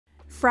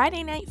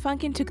Friday Night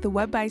Funkin' took the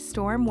web by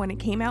storm when it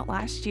came out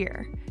last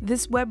year.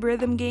 This web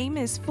rhythm game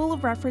is full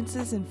of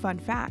references and fun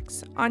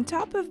facts, on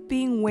top of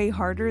being way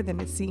harder than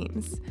it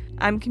seems.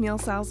 I'm Camille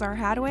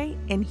Salazar-Hadaway,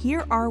 and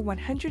here are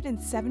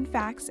 107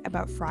 facts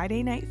about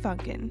Friday Night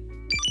Funkin'.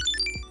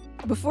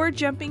 Before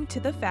jumping to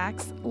the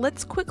facts,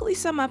 let's quickly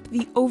sum up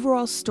the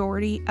overall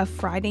story of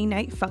Friday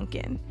Night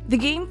Funkin'. The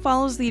game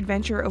follows the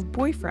adventure of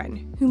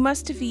Boyfriend, who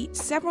must defeat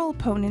several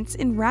opponents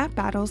in rap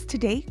battles to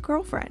date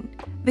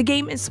Girlfriend. The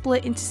game is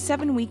split into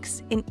 7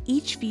 weeks and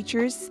each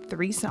features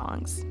 3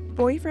 songs.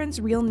 Boyfriend's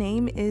real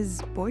name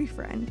is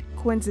Boyfriend.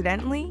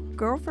 Coincidentally,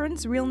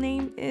 Girlfriend's real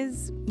name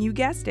is, you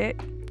guessed it,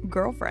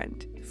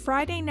 Girlfriend.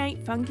 Friday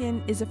Night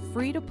Funkin' is a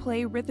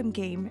free-to-play rhythm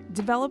game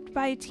developed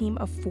by a team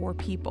of 4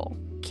 people.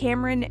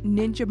 Cameron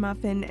Ninja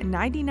Muffin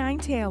 99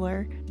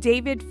 Taylor,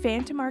 David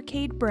Phantom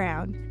Arcade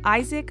Brown,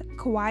 Isaac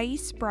Kawaii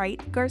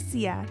Sprite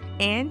Garcia,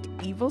 and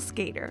Evil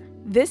Skater.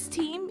 This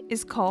team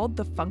is called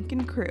the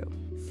Funkin' Crew.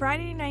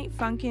 Friday Night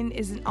Funkin'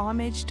 is an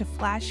homage to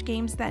Flash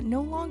games that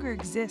no longer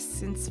exist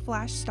since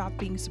Flash stopped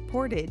being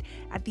supported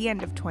at the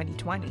end of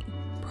 2020.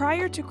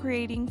 Prior to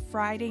creating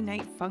Friday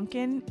Night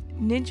Funkin',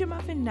 Ninja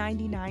Muffin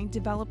 99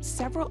 developed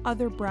several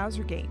other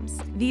browser games.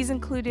 These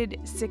included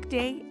Sick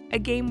Day, a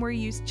game where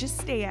you just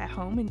stay at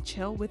home and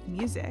chill with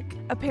music,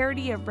 a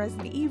parody of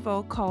Resident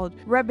Evil called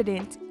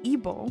Resident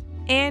Evil,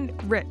 and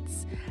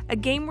Ritz, a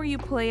game where you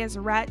play as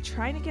a rat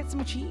trying to get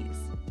some cheese.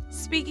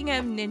 Speaking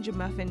of Ninja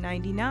Muffin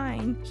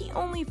 99, he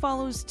only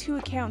follows 2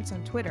 accounts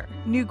on Twitter,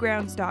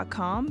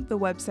 newgrounds.com, the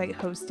website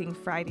hosting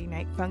Friday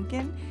Night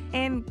Funkin',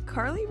 and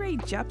Carly Rae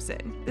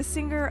Jepsen, the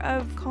singer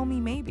of Call Me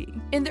Maybe.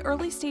 In the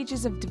early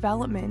stages of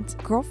development,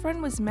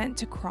 Girlfriend was meant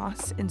to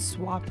cross and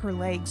swap her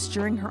legs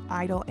during her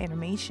idle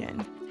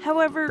animation.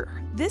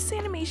 However, this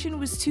animation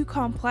was too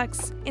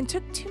complex and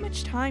took too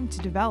much time to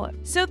develop,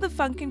 so the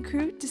Funkin'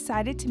 Crew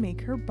decided to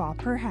make her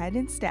bop her head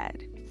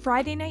instead.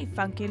 Friday Night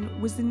Funkin'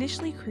 was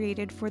initially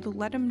created for the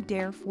Let 'em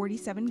Dare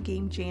 47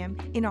 Game Jam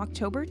in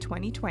October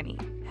 2020.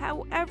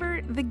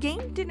 However, the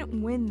game didn't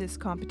win this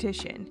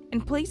competition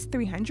and placed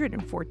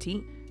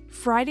 314.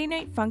 Friday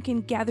Night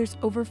Funkin' gathers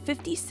over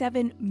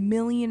 57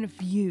 million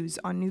views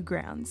on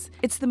Newgrounds.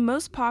 It's the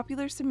most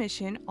popular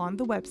submission on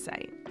the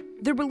website.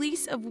 The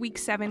release of Week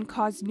 7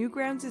 caused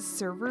Newgrounds'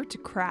 server to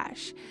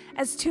crash,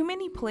 as too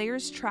many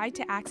players tried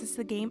to access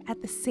the game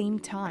at the same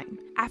time.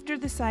 After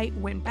the site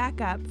went back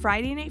up,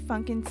 Friday Night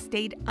Funkin'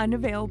 stayed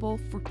unavailable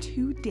for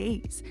 2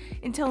 days,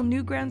 until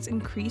Newgrounds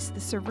increased the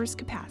server's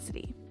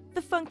capacity.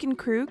 The Funkin'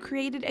 Crew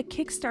created a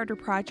Kickstarter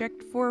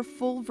project for a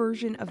full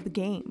version of the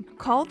game,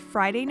 called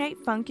Friday Night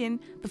Funkin'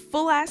 The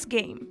Full-Ass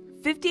Game.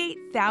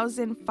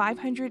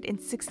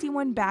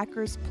 58,561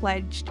 backers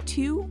pledged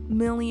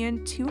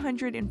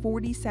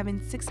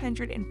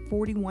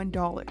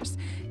 $2,247,641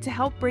 to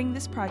help bring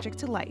this project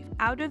to life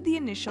out of the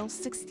initial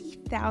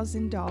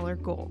 $60,000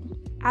 goal.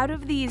 Out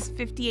of these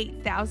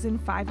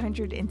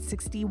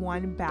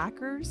 58,561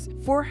 backers,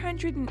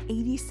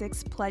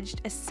 486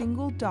 pledged a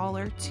single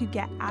dollar to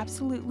get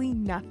absolutely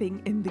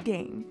nothing in the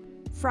game.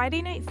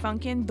 Friday Night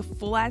Funkin' The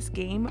Full-Ass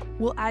Game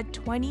will add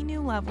 20 new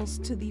levels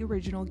to the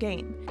original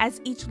game. As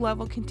each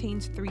level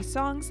contains 3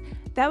 songs,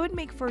 that would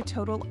make for a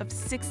total of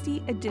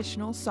 60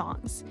 additional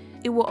songs.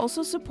 It will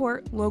also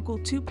support local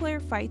 2-player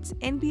fights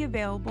and be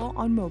available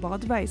on mobile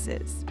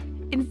devices.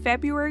 In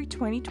February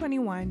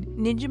 2021,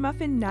 Ninja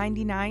Muffin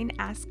 99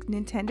 asked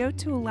Nintendo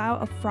to allow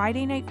a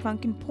Friday Night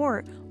Funkin'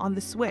 port on the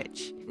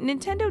Switch.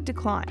 Nintendo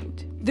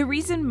declined. The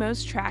reason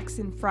most tracks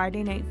in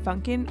Friday Night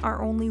Funkin'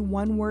 are only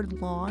 1 word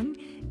long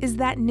is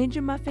that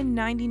Ninja Muffin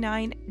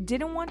 99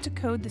 didn't want to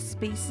code the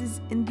spaces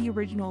in the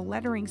original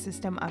lettering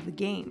system of the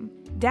game.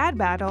 Dad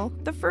Battle,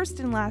 the first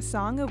and last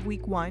song of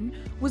Week 1,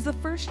 was the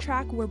first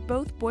track where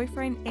both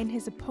Boyfriend and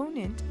his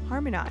opponent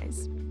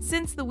harmonize.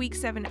 Since the Week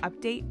 7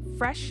 update,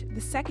 Fresh, the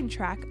second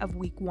track of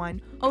Week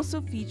 1, also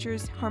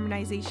features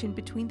harmonization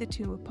between the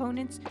 2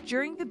 opponents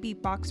during the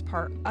beatbox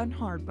part on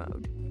hard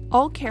mode.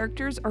 All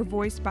characters are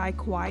voiced by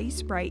Kawaii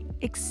Sprite,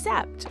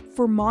 except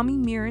for Mommy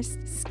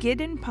Mearest,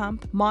 Skid and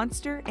Pump,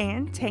 Monster,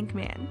 and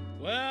Tankman.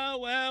 Well,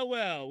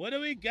 what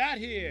do we got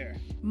here?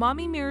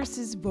 Mommy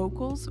Mearest's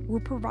vocals were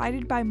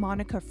provided by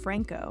Monica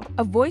Franco,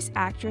 a voice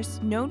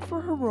actress known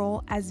for her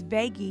role as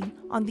Vaggie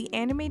on the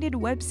animated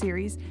web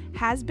series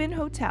Has Been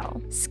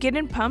Hotel. Skid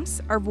and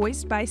Pumps are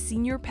voiced by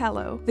Senior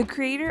Pello, the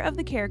creator of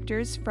the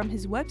characters from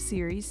his web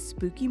series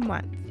Spooky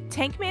Month.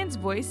 Tankman's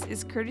voice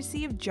is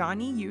courtesy of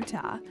Johnny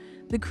Utah,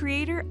 the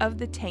creator of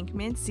the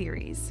Tankman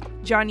series.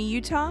 Johnny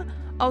Utah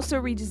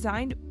also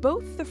redesigned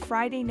both the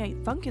Friday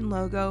Night Funkin'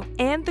 logo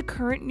and the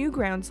current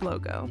Newgrounds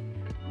logo.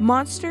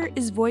 Monster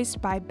is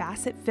voiced by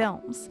Bassett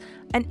Films,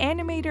 an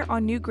animator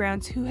on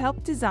Newgrounds who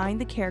helped design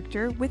the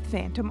character with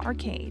Phantom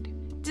Arcade.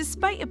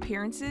 Despite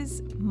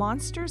appearances,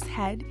 Monster's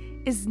head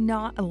is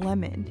not a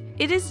lemon.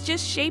 It is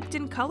just shaped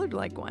and colored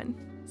like one.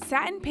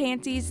 Satin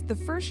Panties, the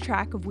first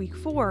track of Week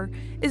 4,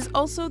 is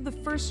also the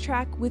first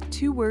track with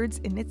 2 words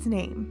in its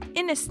name.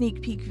 In a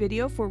sneak peek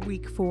video for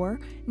Week 4,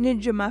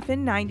 Ninja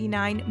Muffin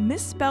 99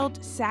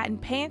 misspelled Satin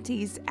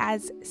Panties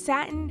as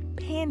Satin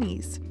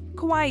Panties.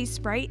 Kawaii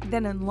Sprite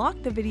then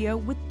unlocked the video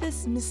with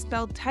this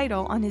misspelled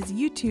title on his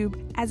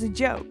YouTube as a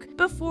joke,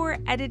 before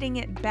editing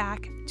it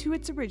back to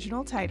its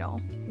original title.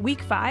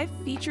 Week 5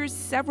 features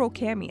several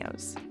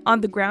cameos.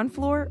 On the ground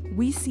floor,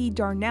 we see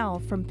Darnell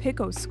from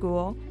Pico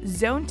School,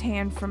 Zone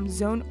Tan from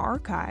Zone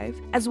Archive,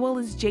 as well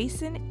as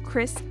Jason,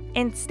 Chris,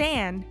 and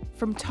Stan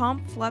from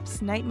Tom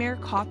Flupp's Nightmare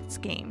Cops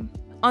game.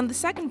 On the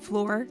second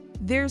floor,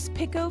 there's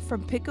Pico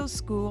from Pico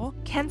School,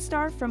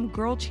 Kenstar from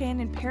Girl Chan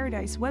in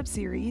Paradise web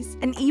series,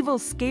 an evil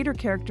skater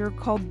character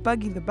called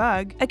Buggy the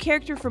Bug, a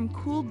character from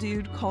Cool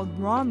Dude called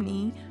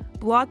Romney,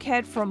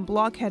 Blockhead from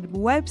Blockhead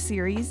web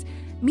series,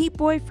 Meat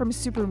Boy from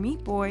Super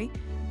Meat Boy,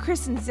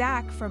 Chris and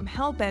Zach from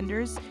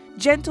Hellbenders,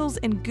 Gentles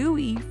and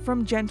Gooey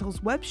from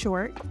Gentles web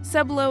short,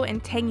 Sublo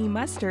and Tangy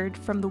Mustard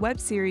from the web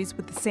series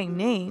with the same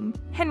name,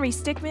 Henry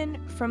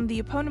Stickmin from the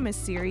eponymous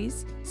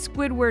series,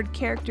 Squidward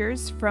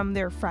characters from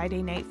their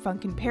Friday Night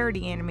Funkin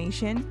parody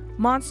animation,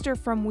 Monster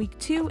from week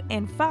 2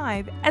 and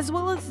 5, as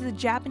well as the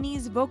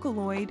Japanese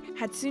Vocaloid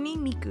Hatsune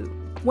Miku.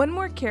 One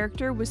more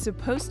character was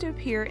supposed to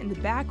appear in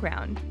the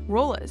background,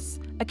 Rolus,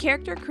 a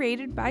character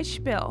created by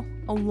Spill,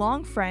 a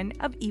long friend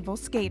of Evil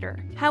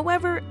Skater.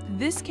 However,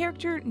 this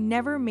character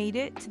never made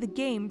it to the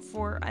game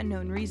for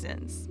unknown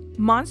reasons.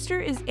 Monster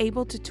is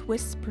able to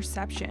twist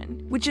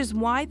perception, which is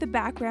why the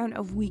background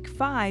of week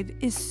 5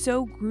 is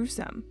so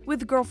gruesome,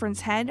 with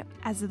Girlfriend's head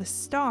as the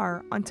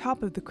star on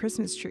top of the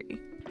Christmas tree.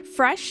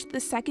 Fresh, the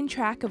second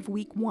track of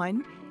week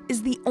 1,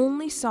 is the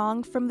only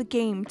song from the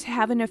game to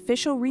have an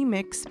official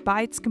remix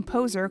by its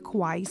composer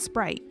Kawaii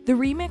Sprite. The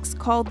remix,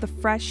 called the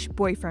Fresh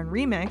Boyfriend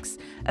Remix,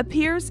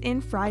 appears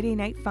in Friday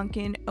Night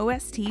Funkin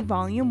OST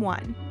Volume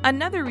 1.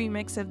 Another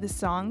remix of the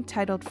song,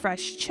 titled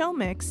Fresh Chill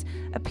Mix,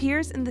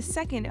 appears in the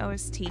second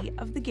OST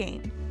of the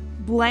game.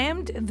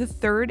 Blammed, the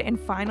third and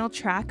final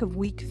track of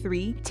week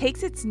 3,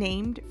 takes its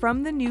name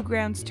from the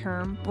Newgrounds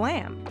term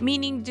blam,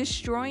 meaning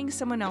destroying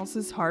someone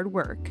else's hard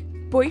work.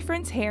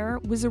 Boyfriend's hair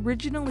was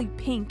originally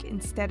pink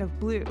instead of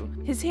blue.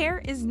 His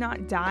hair is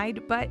not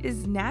dyed, but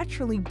is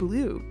naturally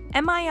blue.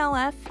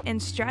 MILF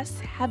and Stress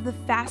have the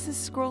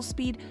fastest scroll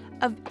speed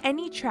of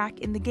any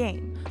track in the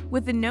game,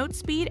 with a note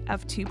speed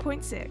of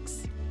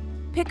 2.6.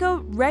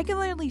 Pico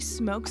regularly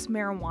smokes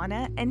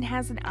marijuana and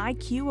has an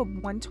IQ of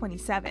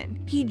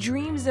 127. He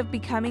dreams of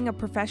becoming a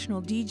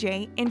professional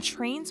DJ and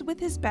trains with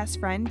his best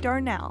friend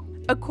Darnell.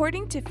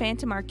 According to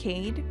Phantom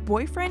Arcade,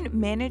 Boyfriend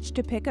managed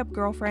to pick up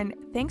Girlfriend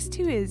thanks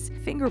to his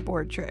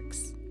fingerboard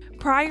tricks.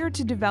 Prior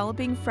to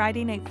developing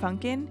Friday Night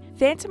Funkin',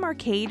 Phantom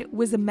Arcade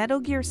was a Metal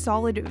Gear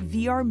Solid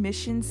VR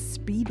missions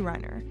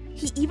speedrunner.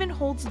 He even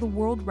holds the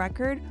world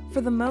record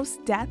for the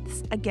most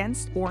deaths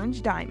against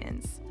Orange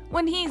Diamonds.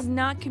 When he's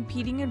not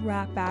competing in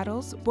rap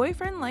battles,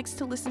 Boyfriend likes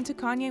to listen to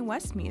Kanye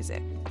West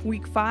music.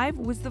 Week 5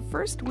 was the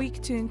first week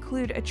to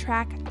include a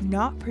track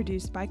not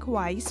produced by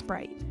Kawaii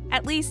Sprite,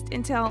 at least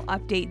until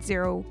update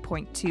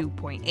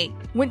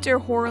 0.2.8. Winter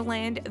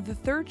Horrorland, the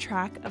third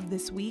track of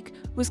this week,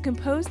 was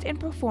composed and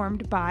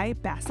performed by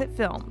Bassett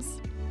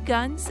Films.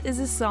 Guns is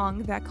a song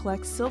that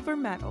collects silver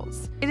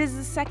medals. It is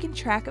the second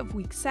track of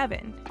week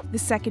 7, the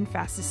second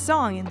fastest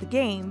song in the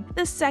game,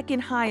 the second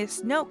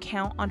highest note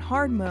count on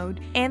hard mode,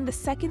 and the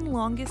second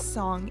longest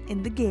song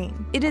in the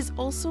game. It is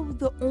also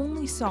the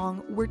only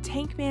song where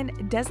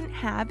Tankman doesn't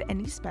have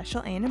any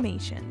special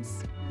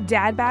animations.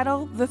 Dad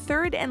Battle, the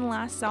third and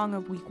last song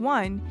of week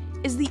 1,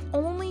 is the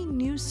only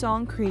new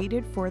song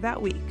created for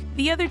that week.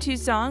 The other two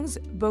songs,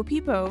 Bo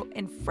Peepo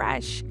and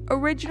Fresh,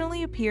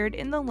 originally appeared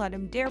in the Let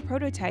 'Em Dare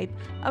prototype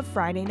of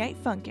Friday Night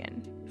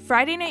Funkin'.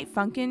 Friday Night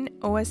Funkin'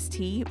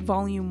 OST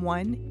Volume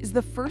 1 is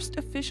the first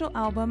official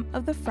album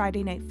of the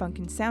Friday Night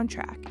Funkin'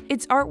 soundtrack.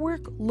 Its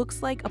artwork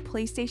looks like a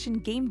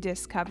PlayStation game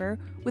disc cover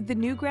with the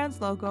Newgrounds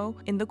logo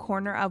in the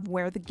corner of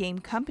where the game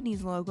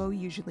company's logo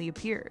usually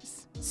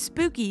appears.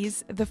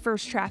 Spookies, the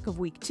first track of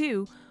week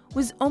 2,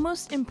 was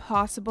almost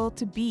impossible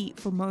to beat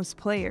for most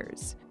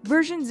players.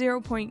 Version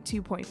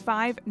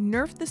 0.2.5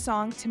 nerfed the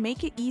song to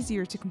make it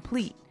easier to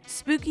complete.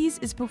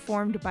 Spookies is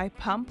performed by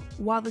Pump,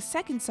 while the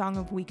second song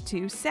of week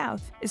 2,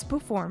 South, is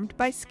performed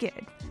by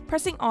Skid.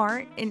 Pressing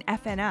R in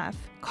FNF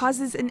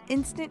causes an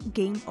instant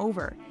game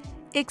over,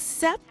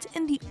 except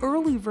in the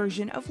early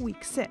version of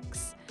week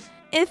 6.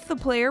 If the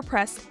player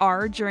pressed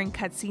R during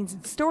cutscenes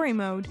in story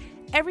mode,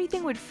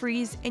 everything would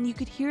freeze and you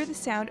could hear the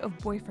sound of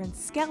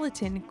Boyfriend's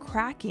skeleton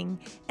cracking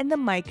and the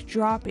mic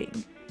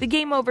dropping. The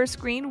game over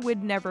screen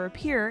would never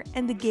appear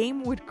and the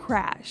game would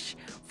crash,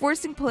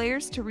 forcing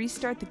players to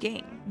restart the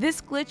game.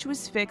 This glitch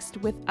was fixed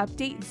with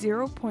update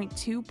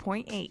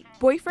 0.2.8.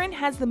 Boyfriend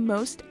has the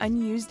most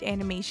unused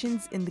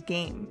animations in the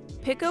game.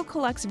 Pico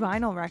collects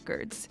vinyl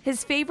records.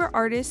 His favorite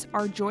artists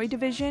are Joy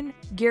Division,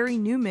 Gary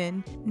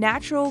Newman,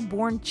 Natural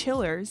Born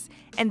Chillers,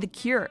 and The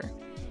Cure.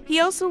 He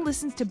also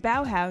listens to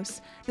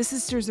Bauhaus, the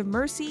Sisters of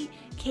Mercy,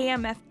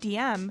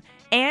 KMFDM,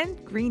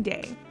 and Green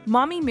Day.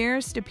 Mommy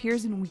Marist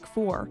appears in week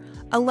 4,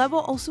 a level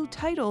also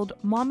titled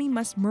Mommy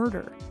Must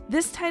Murder.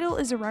 This title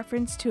is a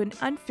reference to an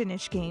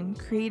unfinished game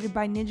created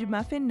by Ninja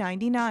Muffin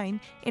 99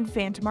 in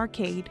Phantom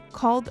Arcade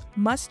called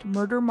Must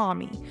Murder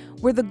Mommy,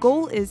 where the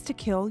goal is to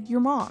kill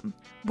your mom.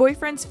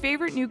 Boyfriend's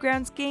favorite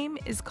Newgrounds game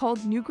is called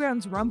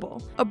Newgrounds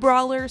Rumble, a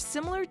brawler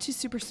similar to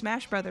Super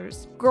Smash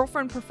Bros.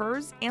 Girlfriend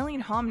prefers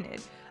Alien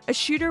Hominid, a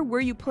shooter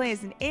where you play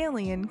as an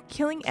alien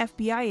killing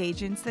FBI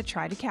agents that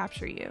try to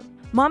capture you.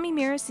 Mommy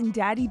Marist and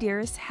Daddy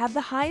Dearest have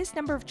the highest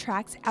number of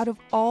tracks out of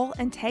all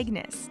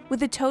antagonists,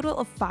 with a total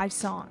of 5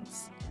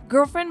 songs.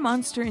 Girlfriend,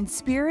 Monster, and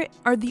Spirit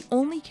are the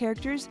only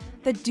characters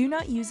that do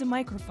not use a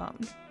microphone.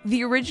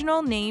 The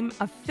original name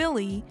of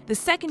Philly, the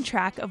second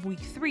track of week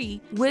 3,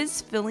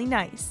 was Philly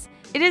Nice.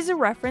 It is a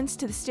reference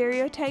to the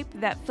stereotype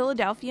that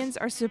Philadelphians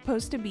are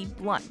supposed to be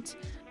blunt.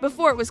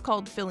 Before it was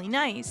called Philly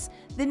Nice,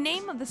 the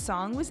name of the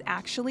song was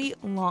actually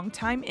Long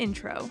Time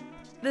Intro.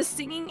 The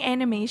singing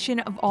animation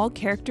of all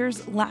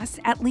characters lasts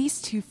at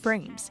least 2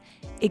 frames,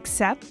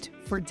 except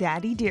for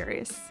Daddy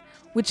Dearest,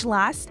 which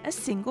lasts a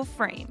single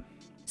frame.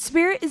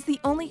 Spirit is the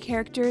only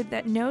character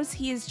that knows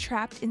he is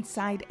trapped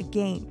inside a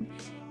game.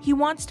 He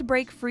wants to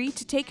break free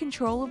to take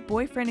control of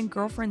boyfriend and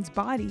girlfriend's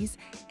bodies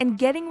and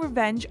getting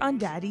revenge on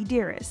Daddy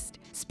Dearest.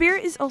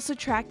 Spirit is also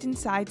trapped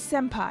inside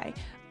Senpai,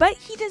 but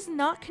he does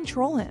not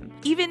control him.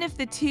 Even if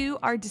the two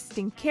are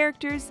distinct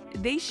characters,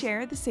 they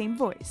share the same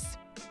voice.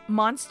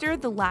 Monster,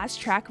 the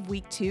last track of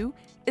week 2,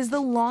 is the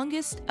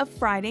longest of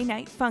Friday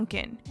Night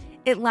Funkin'.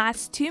 It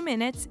lasts 2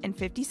 minutes and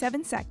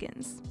 57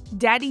 seconds.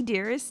 Daddy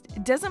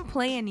Dearest doesn't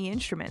play any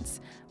instruments,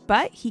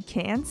 but he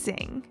can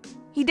sing.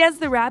 He does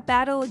the rap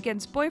battle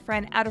against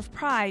boyfriend out of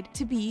pride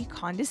to be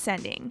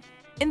condescending.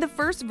 In the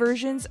first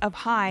versions of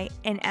High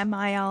and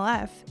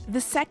MILF, the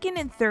second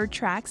and third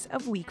tracks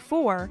of week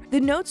 4, the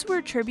notes were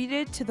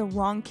attributed to the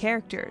wrong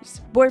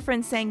characters.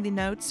 Boyfriend sang the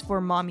notes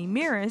for Mommy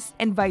Marist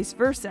and vice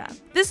versa.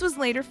 This was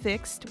later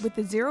fixed with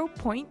the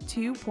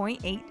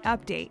 0.2.8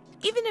 update.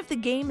 Even if the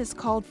game is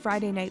called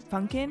Friday Night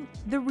Funkin',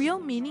 the real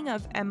meaning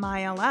of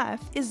MILF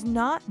is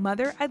not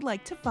Mother I'd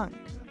Like to Funk.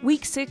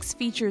 Week 6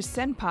 features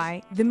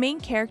Senpai, the main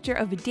character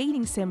of a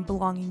dating sim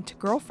belonging to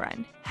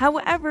Girlfriend.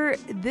 However,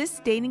 this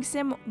dating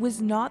sim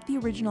was not the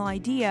original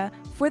idea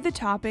for the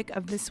topic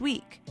of this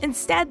week.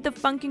 Instead, the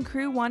Funkin'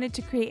 crew wanted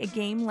to create a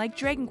game like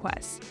Dragon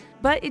Quest,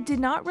 but it did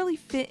not really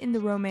fit in the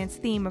romance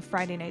theme of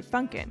Friday Night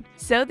Funkin',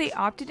 so they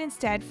opted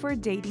instead for a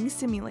dating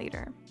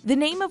simulator. The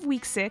name of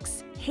week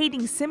 6,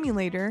 Hating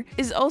Simulator,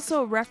 is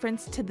also a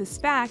reference to this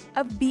fact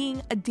of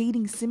being a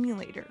dating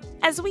simulator.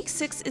 As week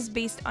 6 is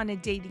based on a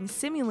dating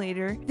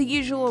simulator, the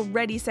usual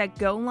ready set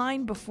go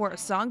line before a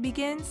song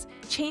begins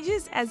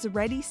changes as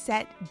ready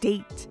set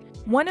date.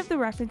 One of the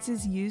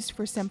references used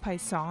for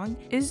Senpai's song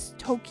is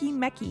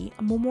Tokimeki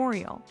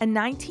Memorial, a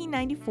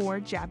 1994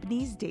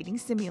 Japanese dating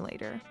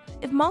simulator.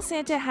 If Mall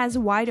Santa has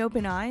wide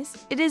open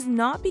eyes, it is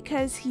not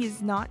because he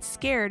is not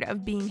scared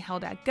of being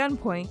held at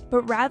gunpoint,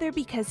 but rather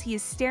because he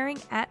is staring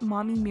at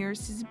Mommy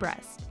Marist's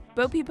breast.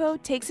 Bo Peep-O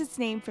takes its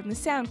name from the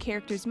sound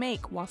characters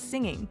make while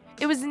singing.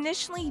 It was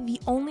initially the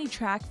only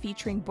track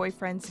featuring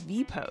Boyfriend's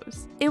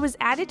V-pose. It was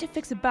added to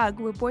fix a bug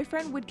where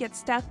Boyfriend would get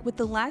stuck with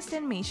the last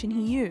animation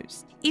he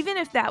used. Even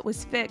if that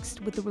was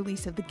fixed with the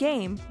release of the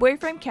game,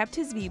 Boyfriend kept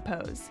his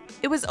V-pose.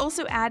 It was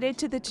also added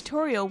to the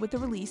tutorial with the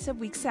release of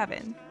week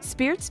 7.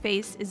 Spirit's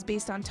face is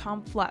based on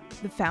Tom Flupp,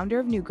 the founder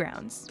of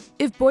Newgrounds.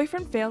 If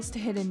Boyfriend fails to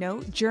hit a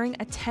note during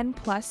a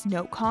 10+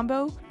 note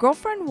combo,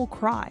 Girlfriend will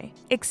cry,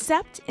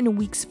 except in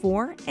weeks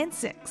 4 and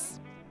 6.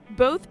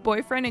 Both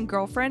Boyfriend and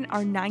Girlfriend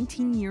are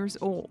 19 years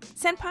old.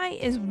 Senpai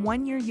is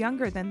 1 year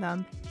younger than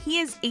them. He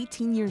is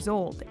 18 years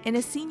old and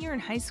a senior in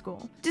high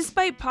school.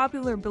 Despite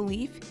popular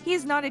belief, he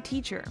is not a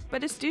teacher,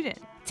 but a student.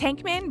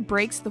 Tankman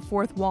breaks the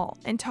fourth wall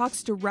and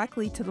talks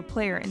directly to the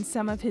player in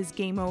some of his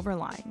game over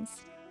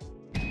lines.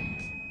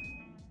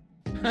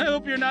 I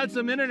hope you're not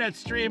some internet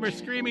streamer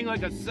screaming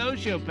like a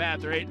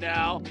sociopath right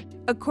now.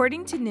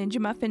 According to Ninja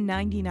Muffin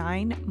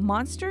 99,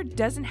 Monster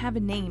doesn't have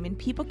a name and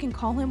people can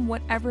call him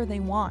whatever they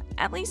want,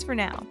 at least for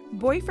now.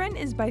 Boyfriend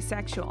is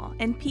bisexual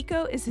and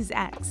Pico is his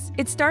ex.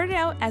 It started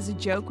out as a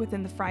joke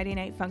within the Friday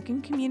Night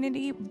Funkin'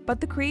 community, but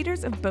the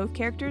creators of both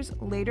characters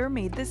later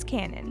made this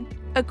canon.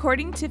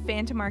 According to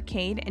Phantom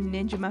Arcade and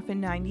Ninja Muffin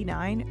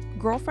 99,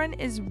 Girlfriend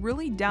is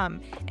really dumb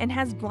and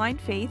has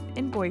blind faith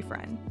in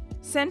Boyfriend.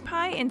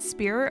 Senpai and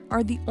Spirit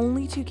are the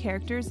only 2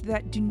 characters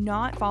that do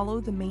not follow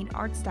the main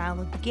art style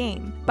of the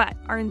game, but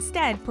are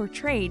instead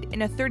portrayed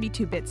in a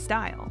 32-bit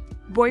style.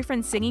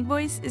 Boyfriend's singing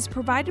voice is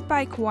provided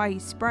by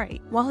Kawaii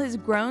Sprite, while his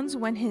groans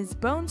when his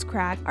bones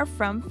crack are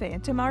from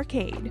Phantom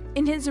Arcade.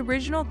 In his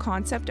original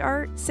concept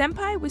art,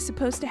 Senpai was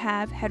supposed to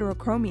have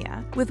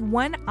heterochromia, with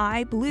one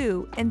eye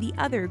blue and the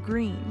other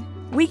green.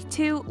 Week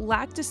 2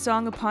 lacked a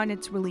song upon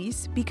its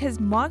release because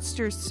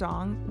Monster's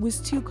song was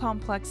too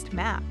complex to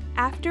map.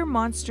 After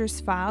Monster's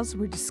files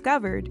were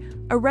discovered,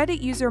 a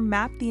Reddit user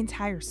mapped the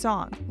entire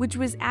song, which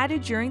was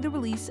added during the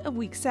release of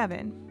week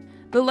 7.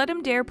 The Let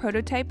 'em Dare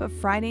prototype of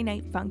Friday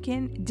Night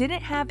Funkin'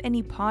 didn't have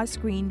any pause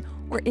screen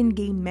or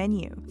in-game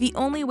menu. The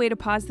only way to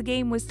pause the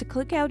game was to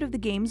click out of the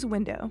game's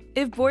window.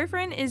 If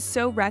Boyfriend is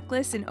so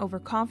reckless and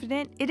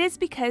overconfident, it is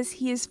because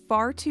he is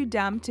far too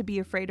dumb to be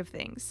afraid of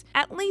things,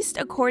 at least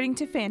according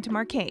to Phantom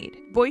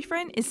Arcade.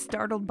 Boyfriend is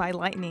startled by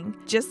lightning,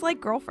 just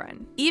like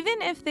Girlfriend.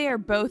 Even if they are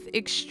both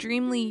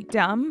extremely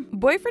dumb,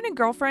 Boyfriend and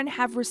Girlfriend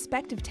have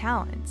respective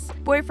talents.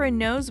 Boyfriend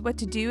knows what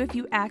to do if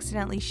you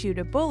accidentally shoot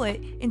a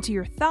bullet into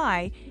your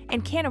thigh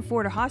and can't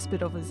afford a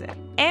hospital visit.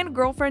 And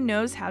Girlfriend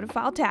knows how to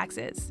file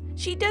taxes.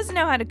 She doesn't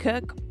know how to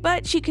cook,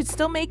 but she could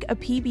still make a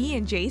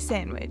PB&J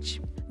sandwich.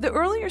 The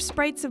earlier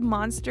sprites of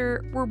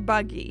Monster were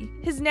buggy.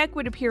 His neck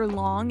would appear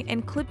long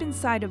and clip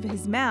inside of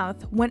his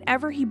mouth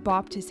whenever he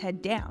bopped his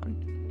head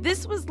down.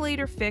 This was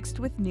later fixed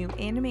with new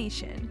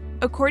animation.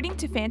 According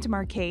to Phantom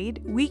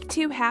Arcade, Week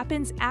 2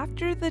 happens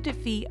after the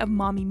defeat of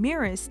Mommy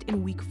Mirist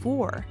in Week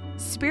 4.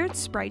 Spirit's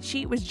sprite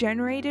sheet was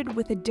generated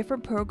with a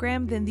different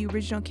program than the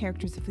original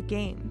characters of the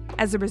game.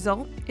 As a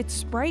result, its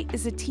sprite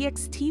is a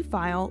TXT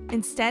file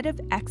instead of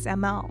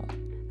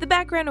XML. The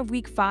background of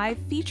Week 5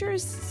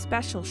 features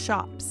special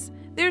shops.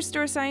 Their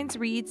store signs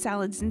read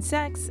Salads and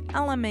Sex,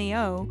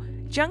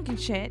 LMAO, Junk and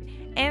Shit,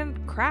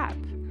 and Crap.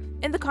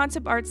 In the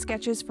concept art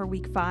sketches for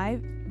Week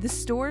 5, the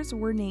stores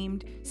were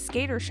named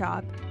Skater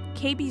Shop,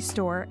 KB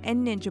Store,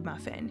 and Ninja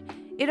Muffin.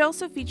 It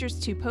also features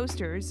 2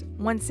 posters,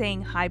 one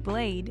saying Hi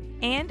Blade,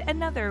 and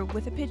another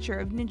with a picture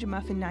of Ninja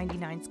Muffin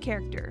 99's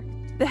character.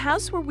 The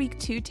house where Week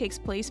 2 takes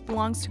place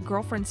belongs to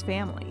Girlfriend's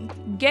family.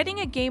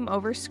 Getting a game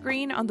over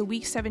screen on the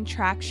Week 7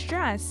 track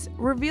Stress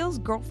reveals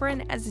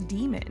Girlfriend as a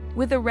demon,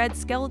 with a red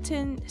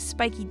skeleton,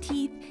 spiky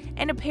teeth,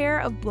 and a pair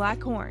of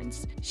black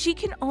horns. She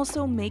can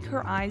also make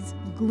her eyes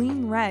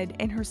gleam red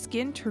and her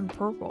skin turn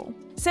purple.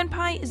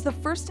 Senpai is the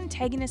first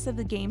antagonist of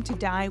the game to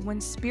die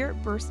when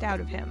Spirit burst out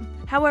of him.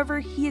 However,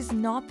 he is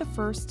not the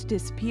first to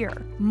disappear.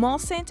 Mall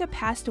Santa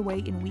passed away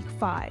in Week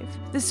 5.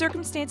 The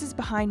circumstances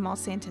behind Mall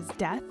Santa's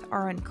death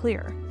are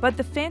unclear, but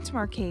the Phantom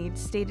Arcade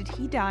stated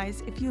he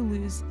dies if you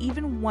lose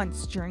even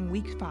once during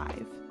Week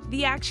 5.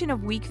 The action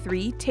of Week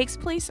 3 takes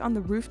place on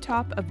the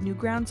rooftop of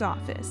Newground's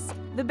office.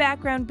 The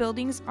background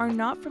buildings are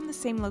not from the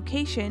same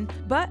location,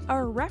 but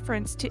are a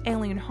reference to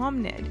Alien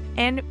Hominid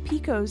and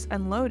Pico's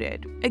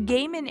Unloaded, a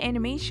game and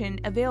animation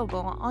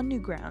available on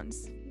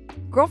Newgrounds.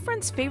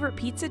 Girlfriend's favorite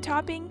pizza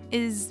topping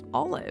is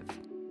olive.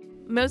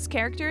 Most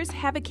characters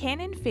have a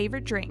canon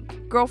favorite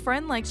drink.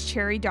 Girlfriend likes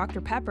cherry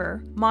Dr.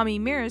 Pepper, Mommy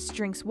Mirist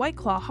drinks White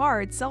Claw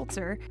hard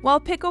seltzer, while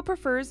Pickle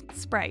prefers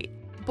Sprite.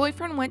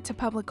 Boyfriend went to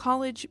public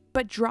college,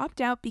 but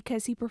dropped out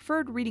because he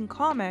preferred reading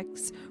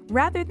comics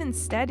rather than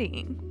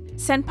studying.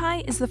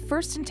 Senpai is the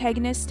first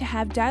antagonist to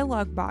have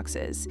dialogue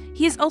boxes.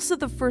 He is also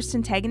the first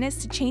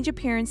antagonist to change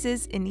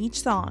appearances in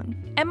each song.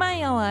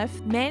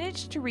 MILF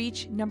managed to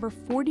reach number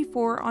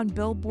 44 on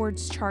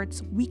Billboard's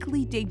chart's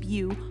weekly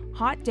debut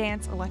Hot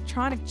Dance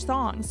Electronic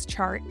Songs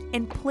chart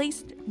and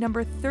placed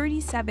number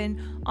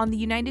 37 on the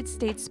United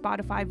States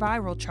Spotify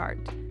Viral chart.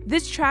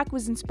 This track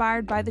was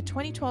inspired by the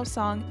 2012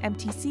 song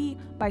MTC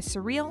by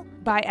Surreal,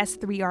 by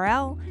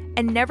S3RL,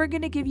 and Never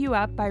Gonna Give You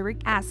Up by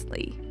Rick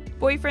Astley.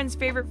 Boyfriend's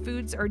favorite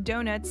foods are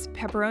donuts,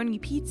 pepperoni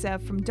pizza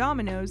from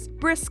Domino's,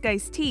 brisk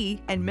iced tea,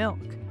 and milk.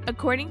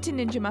 According to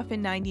Ninja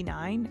Muffin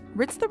 99,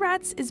 Ritz the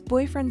Ratz is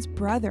Boyfriend's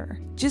brother,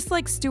 just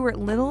like Stuart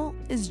Little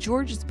is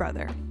George's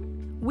brother.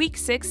 Week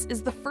 6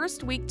 is the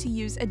first week to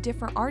use a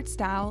different art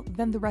style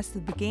than the rest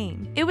of the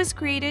game. It was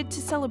created to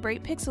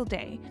celebrate Pixel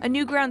Day, a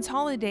Newgrounds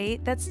holiday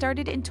that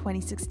started in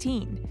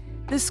 2016.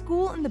 The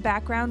school in the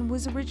background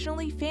was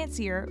originally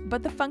fancier,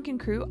 but the Funkin'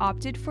 crew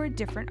opted for a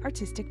different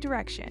artistic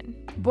direction.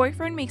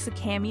 Boyfriend makes a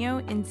cameo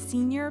in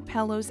Senior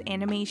Pello's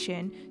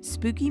animation,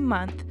 Spooky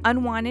Month,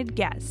 Unwanted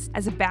Guests,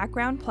 as a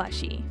background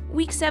plushie.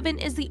 Week 7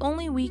 is the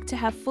only week to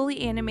have fully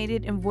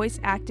animated and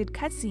voice-acted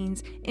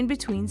cutscenes in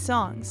between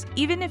songs,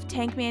 even if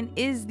Tankman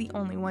is the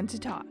only one to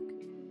talk.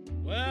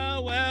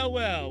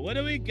 Well, what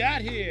do we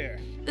got here?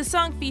 The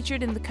song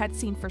featured in the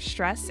cutscene for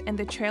Stress and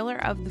the trailer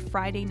of the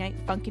Friday Night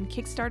Funkin'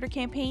 Kickstarter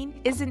campaign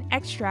is an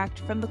extract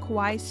from the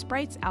Kawaii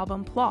Sprites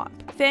album Plop.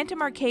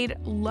 Phantom Arcade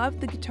loved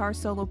the guitar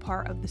solo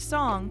part of the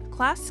song,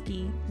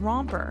 Klasky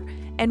Romper,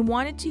 and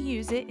wanted to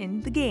use it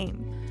in the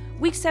game.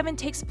 Week 7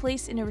 takes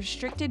place in a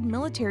restricted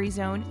military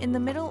zone in the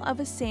middle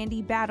of a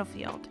sandy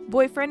battlefield.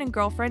 Boyfriend and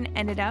Girlfriend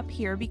ended up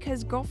here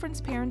because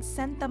Girlfriend's parents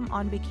sent them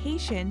on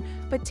vacation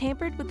but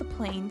tampered with the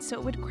plane so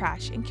it would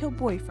crash and kill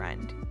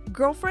Boyfriend.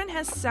 Girlfriend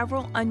has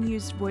several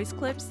unused voice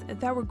clips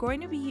that were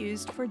going to be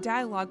used for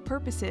dialogue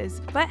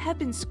purposes but have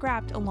been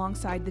scrapped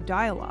alongside the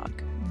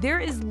dialogue. There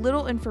is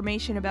little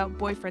information about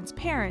Boyfriend's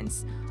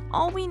parents.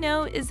 All we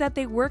know is that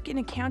they work in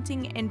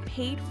accounting and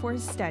paid for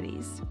his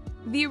studies.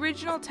 The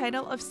original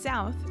title of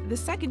South, the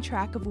second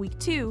track of Week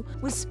 2,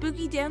 was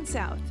Spooky Down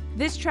South.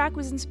 This track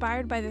was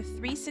inspired by the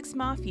 3-6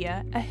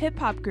 Mafia, a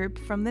hip-hop group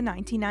from the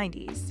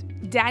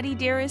 1990s. Daddy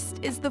Dearest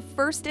is the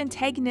first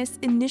antagonist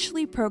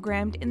initially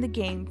programmed in the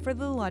game for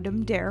the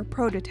Ludum Dare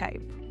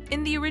prototype.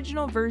 In the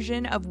original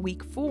version of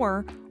Week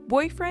 4,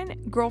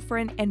 Boyfriend,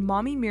 Girlfriend, and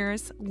Mommy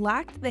Mirrors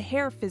lacked the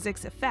hair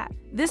physics effect.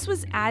 This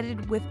was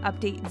added with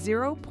update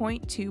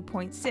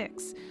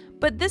 0.2.6.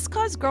 But this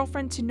caused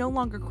girlfriend to no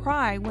longer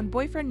cry when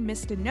boyfriend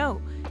missed a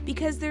note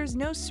because there's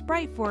no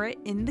sprite for it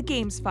in the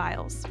game's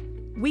files.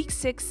 Week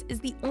 6 is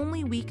the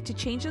only week to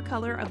change the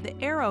color of the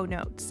arrow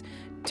notes,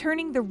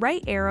 turning the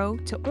right arrow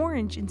to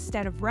orange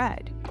instead of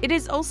red. It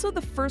is also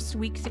the first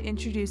week to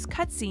introduce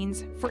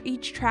cutscenes for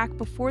each track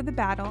before the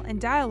battle and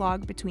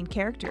dialogue between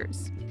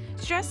characters.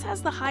 Stress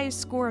has the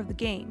highest score of the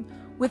game,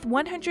 with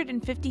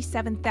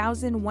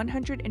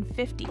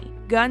 157,150.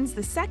 Guns,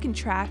 the second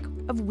track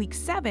of week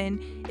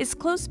 7, is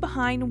close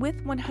behind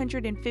with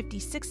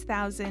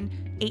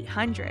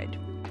 156,800.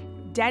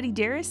 Daddy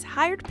Darius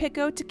hired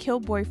Pico to kill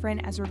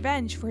boyfriend as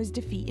revenge for his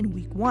defeat in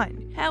week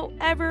 1.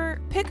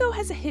 However, Pico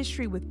has a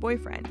history with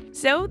boyfriend,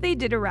 so they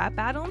did a rap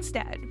battle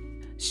instead.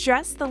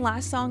 Stress, the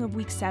last song of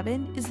week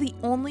 7, is the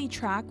only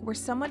track where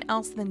someone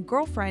else than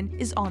girlfriend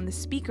is on the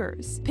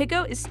speakers.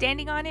 Pico is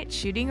standing on it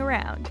shooting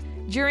around.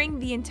 During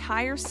the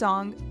entire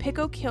song,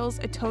 Pico kills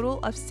a total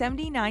of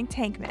 79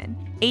 tankmen,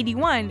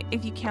 81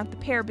 if you count the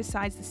pair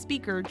besides the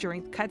speaker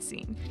during the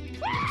cutscene.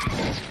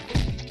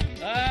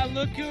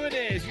 Look who it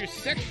is, your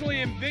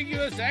sexually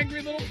ambiguous,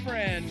 angry little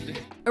friend.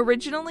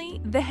 Originally,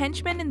 the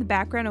henchmen in the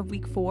background of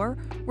week 4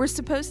 were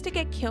supposed to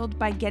get killed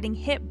by getting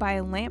hit by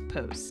a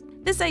lamppost.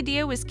 This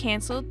idea was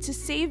cancelled to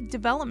save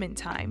development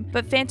time,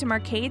 but Phantom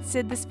Arcade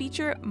said this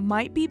feature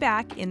might be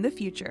back in the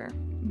future.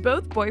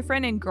 Both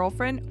boyfriend and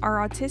girlfriend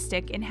are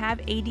autistic and have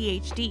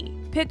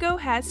ADHD. Pico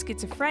has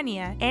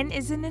schizophrenia and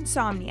is an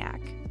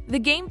insomniac. The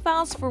game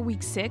files for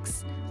week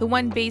 6, the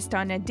one based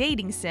on a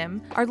dating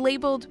sim, are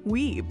labeled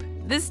weeb.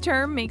 This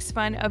term makes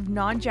fun of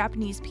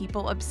non-Japanese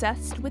people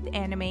obsessed with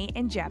anime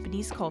and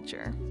Japanese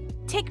culture.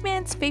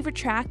 Takeman's favorite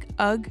track,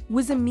 Ugh,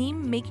 was a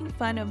meme making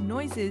fun of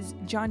noises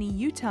Johnny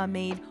Utah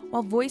made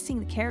while voicing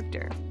the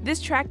character.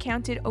 This track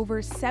counted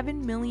over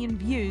 7 million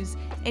views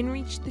and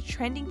reached the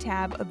trending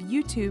tab of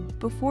YouTube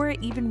before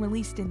it even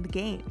released in the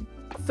game.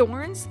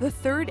 Thorns, the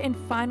third and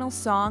final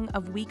song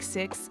of week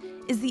 6,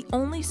 is the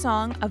only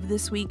song of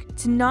this week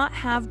to not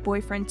have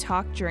boyfriend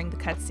talk during the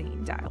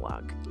cutscene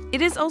dialogue.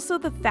 It is also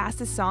the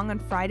fastest song on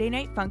Friday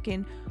Night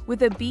Funkin'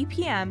 with a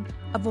BPM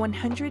of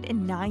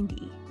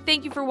 190.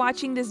 Thank you for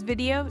watching this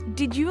video.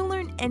 Did you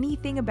learn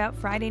anything about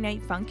Friday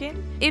Night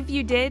Funkin'? If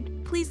you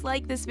did, please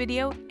like this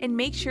video and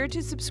make sure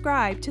to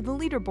subscribe to the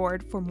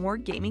Leaderboard for more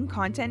gaming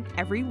content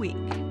every week.